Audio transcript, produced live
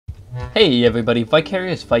Hey everybody,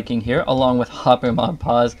 Vicarious Viking here, along with Hopper Mod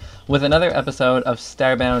Pause, with another episode of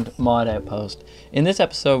Starbound Mod Outpost. In this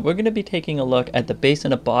episode, we're going to be taking a look at the Base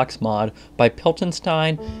in a Box mod by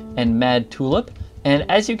Pilchenstein and Mad Tulip. And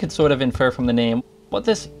as you can sort of infer from the name, what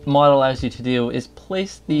this mod allows you to do is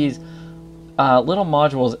place these little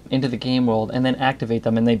modules into the game world and then activate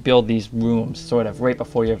them, and they build these rooms sort of right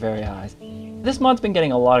before your very eyes. This mod's been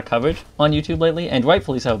getting a lot of coverage on YouTube lately, and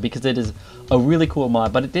rightfully so, because it is a really cool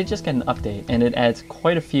mod, but it did just get an update, and it adds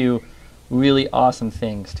quite a few really awesome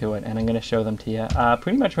things to it, and I'm going to show them to you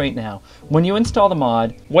pretty much right now. When you install the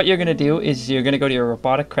mod, what you're going to do is you're going to go to your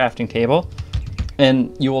robotic crafting table,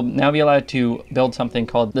 and you will now be allowed to build something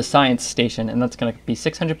called the Science Station, and that's going to be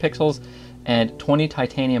 600 pixels and 20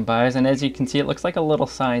 titanium bars, and as you can see, it looks like a little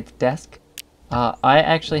science desk. I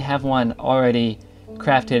actually have one already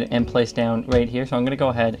crafted and placed down right here, so I'm going to go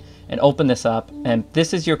ahead and open this up, and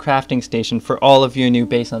this is your crafting station for all of your new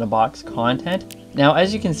Base in a Box content. Now,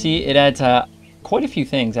 as you can see, it adds quite a few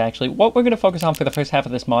things actually. What we're going to focus on for the first half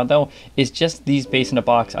of this mod though is just these Base in a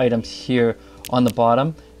Box items here on the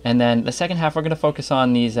bottom, and then the second half we're going to focus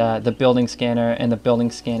on these the building scanner and the building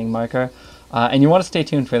scanning marker. And you want to stay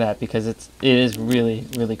tuned for that because it is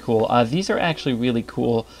really cool. These are actually really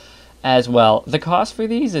cool as well. The cost for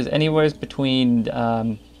these is anywhere between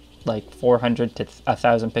like 400 to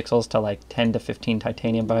 1,000 pixels to like 10 to 15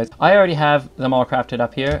 titanium bars. I already have them all crafted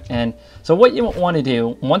up here, and so what you want to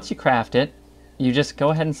do once you craft it, you just go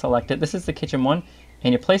ahead and select it. This is the kitchen one,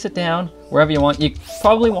 and you place it down wherever you want. You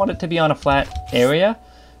probably want it to be on a flat area.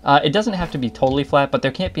 It doesn't have to be totally flat, but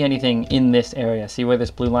there can't be anything in this area. See where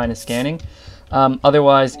this blue line is scanning?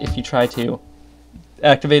 Otherwise, if you try to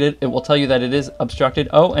activate it, it will tell you that it is obstructed.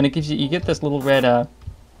 Oh, and it gives you get this little red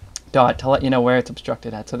dot to let you know where it's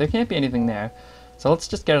obstructed at. So there can't be anything there. So let's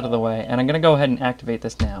just get out of the way, and I'm going to go ahead and activate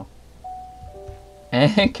this now.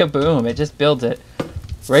 And kaboom! It just builds it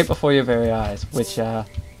right before your very eyes, which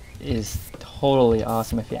is totally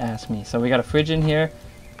awesome if you ask me. So we got a fridge in here.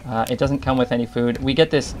 It doesn't come with any food. We get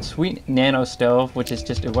this sweet nano stove, which is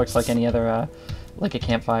just, it works like any other, like a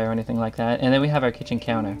campfire or anything like that. And then we have our kitchen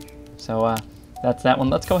counter. So that's that one.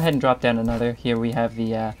 Let's go ahead and drop down another. Here we have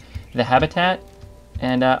the habitat,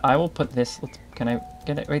 and I will put this. Can I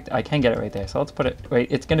get it right? I can get it right there. So let's put it right.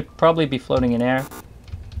 It's going to probably be floating in air.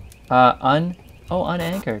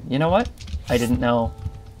 Unanchored. You know what? I didn't know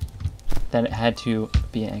that it had to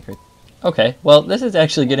be anchored. Okay, well, this is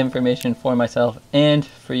actually good information for myself and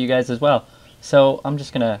for you guys as well. So I'm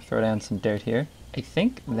just gonna throw down some dirt here. I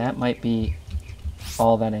think that might be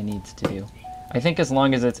all that I need to do. I think as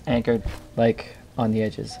long as it's anchored, like, on the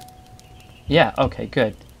edges. Yeah, okay,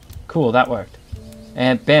 good. Cool, that worked.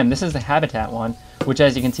 And bam, this is the habitat one, which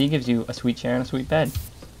as you can see gives you a sweet chair and a sweet bed.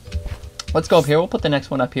 Let's go up here, we'll put the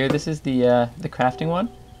next one up here. This is the crafting one.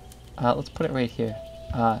 Let's put it right here.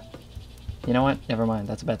 You know what? Never mind.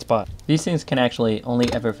 That's a bad spot. These things can actually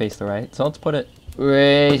only ever face the right. So let's put it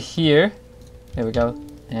right here. There we go.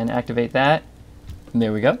 And activate that. And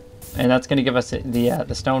there we go. And that's going to give us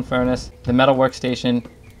the stone furnace, the metal workstation,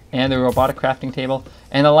 and the robotic crafting table.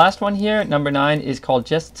 And the last one here, number 9, is called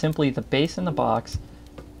just simply the Base in the Box.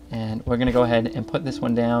 And we're going to go ahead and put this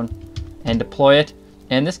one down and deploy it.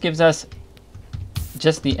 And this gives us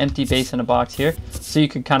just the empty Base in a Box here. So you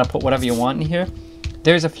can kind of put whatever you want in here.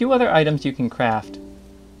 There's a few other items you can craft.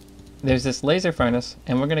 There's this laser furnace,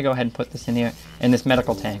 and we're going to go ahead and put this in here, and this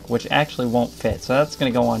medical tank, which actually won't fit, so that's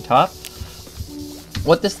going to go on top.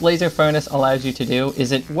 What this laser furnace allows you to do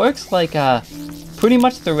is it works like pretty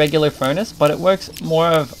much the regular furnace, but it works more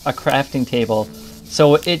of a crafting table.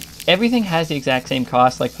 So everything has the exact same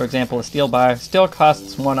cost. Like for example, a steel bar still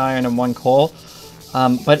costs 1 iron and 1 coal.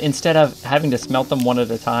 But instead of having to smelt them one at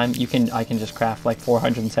a time, I can just craft like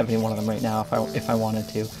 471 of them right now if I wanted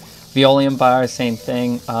to. Veolium bars, same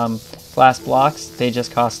thing. Glass blocks, they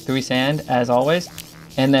just cost 3 sand as always,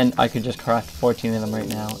 and then I could just craft 14 of them right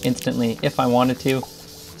now instantly if I wanted to.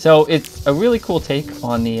 So it's a really cool take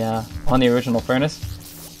on the original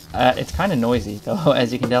furnace. It's kind of noisy though,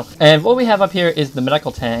 as you can tell. And what we have up here is the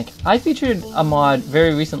medical tank. I featured a mod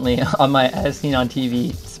very recently on my As Seen on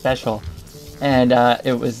TV special. And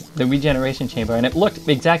it was the regeneration chamber, and it looked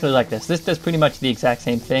exactly like this. This does pretty much the exact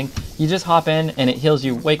same thing. You just hop in, and it heals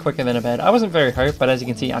you way quicker than a bed. I wasn't very hurt, but as you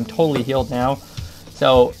can see, I'm totally healed now.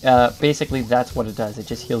 So basically, that's what it does. It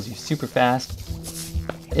just heals you super fast.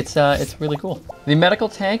 It's really cool. The medical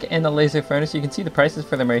tank and the laser furnace, you can see the prices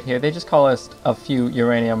for them right here. They just cost a few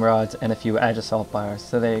uranium rods and a few Agisalt bars.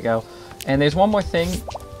 So there you go. And there's one more thing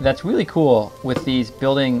that's really cool with these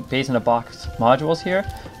building Base in a Box modules here,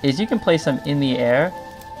 is you can place them in the air,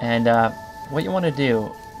 and what you want to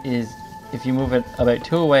do is if you move it about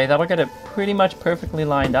 2 away, that'll get it pretty much perfectly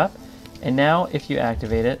lined up. And now if you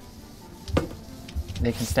activate it,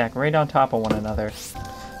 they can stack right on top of one another.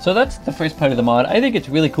 So that's the first part of the mod. I think it's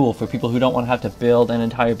really cool for people who don't want to have to build an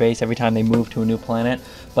entire base every time they move to a new planet,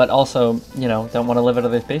 but also, you know, don't want to live out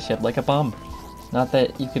of their spaceship like a bum. Not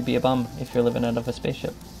that you could be a bum if you're living out of a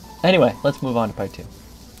spaceship. Anyway, let's move on to part 2.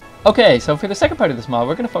 Okay, so for the second part of this mod,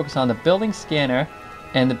 we're going to focus on the building scanner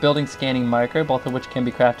and the building scanning marker, both of which can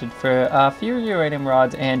be crafted for a few uranium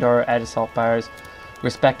rods and or adasalt bars,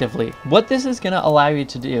 respectively. What this is going to allow you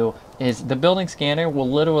to do is the building scanner will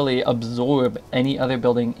literally absorb any other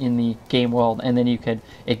building in the game world, and then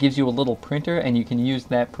it gives you a little printer, and you can use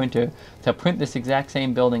that printer to print this exact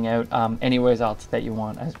same building out anywhere else that you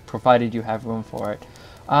want, as provided you have room for it.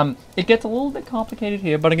 It gets a little bit complicated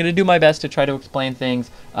here, but I'm going to do my best to try to explain things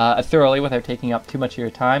thoroughly without taking up too much of your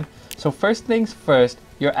time. So first things first,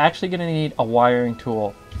 you're actually going to need a wiring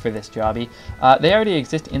tool for this jobby. They already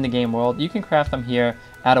exist in the game world. You can craft them here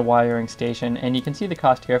at a wiring station, and you can see the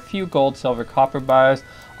cost here: a few gold, silver, copper bars,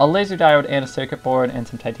 a laser diode and a circuit board, and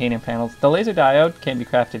some titanium panels. The laser diode can be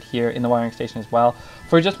crafted here in the wiring station as well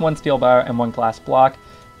for just 1 steel bar and 1 glass block,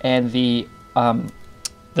 and the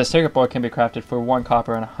circuit board can be crafted for 1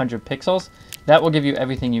 copper and 100 pixels. That will give you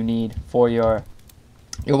everything you need for your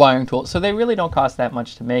wiring tool. So they really don't cost that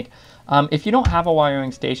much to make. If you don't have a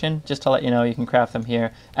wiring station, just to let you know, you can craft them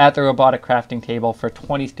here at the robotic crafting table for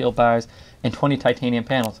 20 steel bars and 20 titanium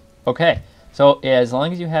panels. Okay, so as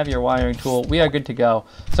long as you have your wiring tool, we are good to go.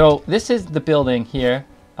 So this is the building here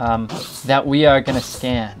that we are going to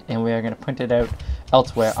scan, and we are going to print it out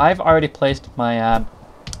elsewhere. I've already placed my,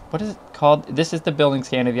 what is it called? This is the building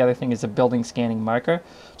scanner. The other thing is a building scanning marker.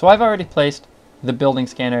 So I've already placed the building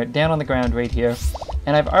scanner down on the ground right here,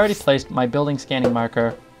 and I've already placed my building scanning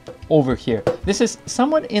marker over here. This is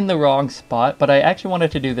somewhat in the wrong spot, but I actually wanted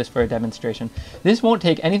to do this for a demonstration. This won't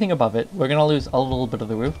take anything above it. We're going to lose a little bit of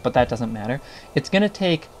the roof, but that doesn't matter. It's going to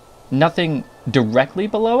take nothing directly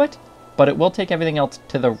below it, but it will take everything else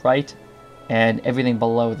to the right and everything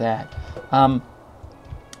below that.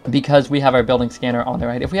 Because we have our building scanner on the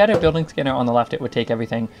right. If we had our building scanner on the left, it would take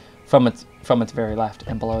everything from its very left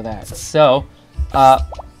and below that. So I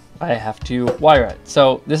have to wire it.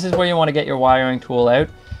 So this is where you want to get your wiring tool out,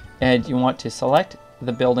 and you want to select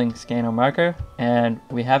the building scanner marker, and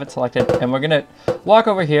we have it selected, and we're going to walk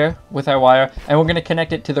over here with our wire, and we're going to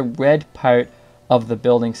connect it to the red part of the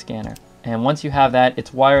building scanner. And once you have that,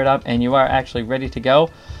 it's wired up and you are actually ready to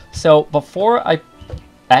go. So before I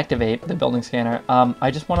activate the building scanner,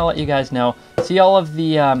 I just want to let you guys know, see all of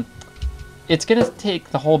the it's going to take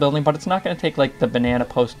the whole building, but it's not going to take like the banana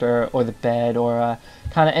poster or the bed or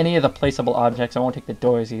kind of any of the placeable objects. I won't take the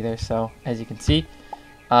doors either. So as you can see,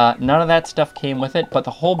 none of that stuff came with it, but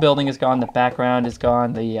the whole building is gone. The background is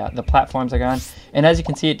gone. The platforms are gone. And as you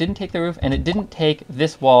can see, it didn't take the roof, and it didn't take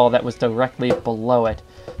this wall that was directly below it.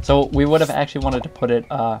 So we would have actually wanted to put it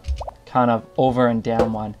kind of over and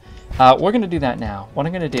down one. We're going to do that now. What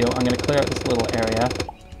I'm going to do, I'm going to clear out this little area.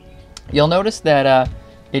 You'll notice that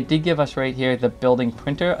it did give us right here the building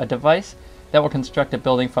printer, a device that will construct a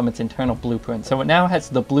building from its internal blueprint. So it now has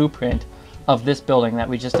the blueprint of this building that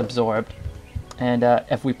we just absorbed. And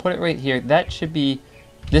if we put it right here, that should be,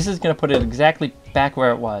 this is going to put it exactly back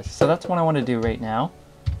where it was. So that's what I want to do right now.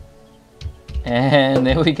 And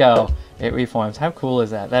there we go. It reforms. How cool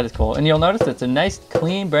is that? That is cool. And you'll notice it's a nice,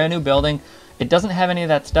 clean, brand new building. It doesn't have any of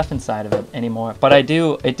that stuff inside of it anymore. But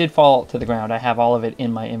it did fall to the ground. I have all of it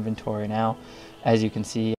in my inventory now, as you can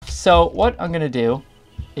see. So what I'm going to do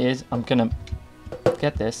is I'm going to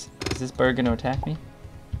get this. Is this bird going to attack me?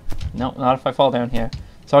 No, not if I fall down here.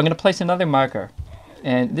 So I'm going to place another marker,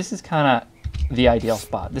 and this is kind of the ideal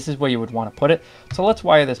spot. This is where you would want to put it. So let's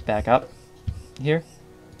wire this back up here.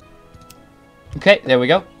 Okay, there we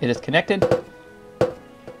go. It is connected.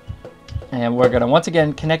 And we're going to once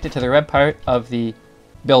again connect it to the red part of the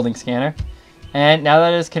building scanner. And now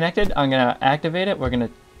that it is connected, I'm going to activate it. We're going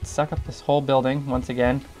to suck up this whole building once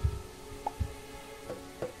again.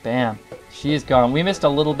 Bam. She is gone. We missed a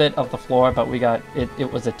little bit of the floor, but we got it. It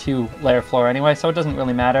was a 2-layer floor anyway, so it doesn't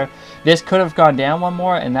really matter. This could have gone down one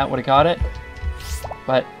more, and that would have got it,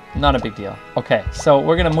 but not a big deal. Okay, so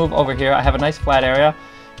we're going to move over here. I have a nice flat area,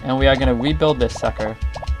 and we are going to rebuild this sucker.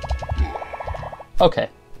 Okay,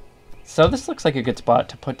 so this looks like a good spot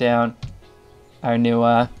to put down our new,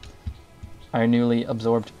 our newly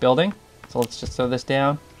absorbed building. So let's just throw this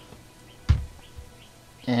down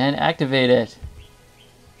and activate it.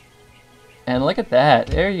 And look at that,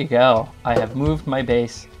 there you go. I have moved my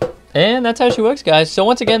base And that's how she works, guys. So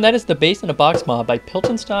once again, that is the Base in a Box mod by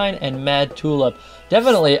Piltenstein and Mad Tulip.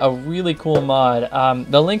 Definitely a really cool mod.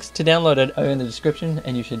 The links to download it are in the description,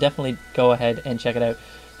 and you should definitely go ahead and check it out.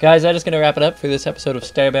 Guys, that is going to wrap it up for this episode of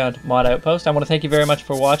Starbound Mod Outpost. I want to thank you very much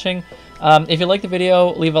for watching. If you like the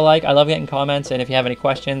video, leave a like. I love getting comments, and if you have any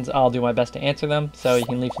questions, I'll do my best to answer them. So you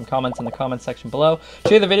can leave some comments in the comments section below.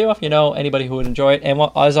 Share the video if you know anybody who would enjoy it. And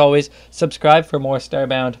as always, subscribe for more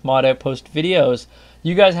Starbound Mod Outpost videos.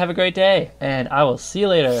 You guys have a great day, and I will see you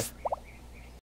later.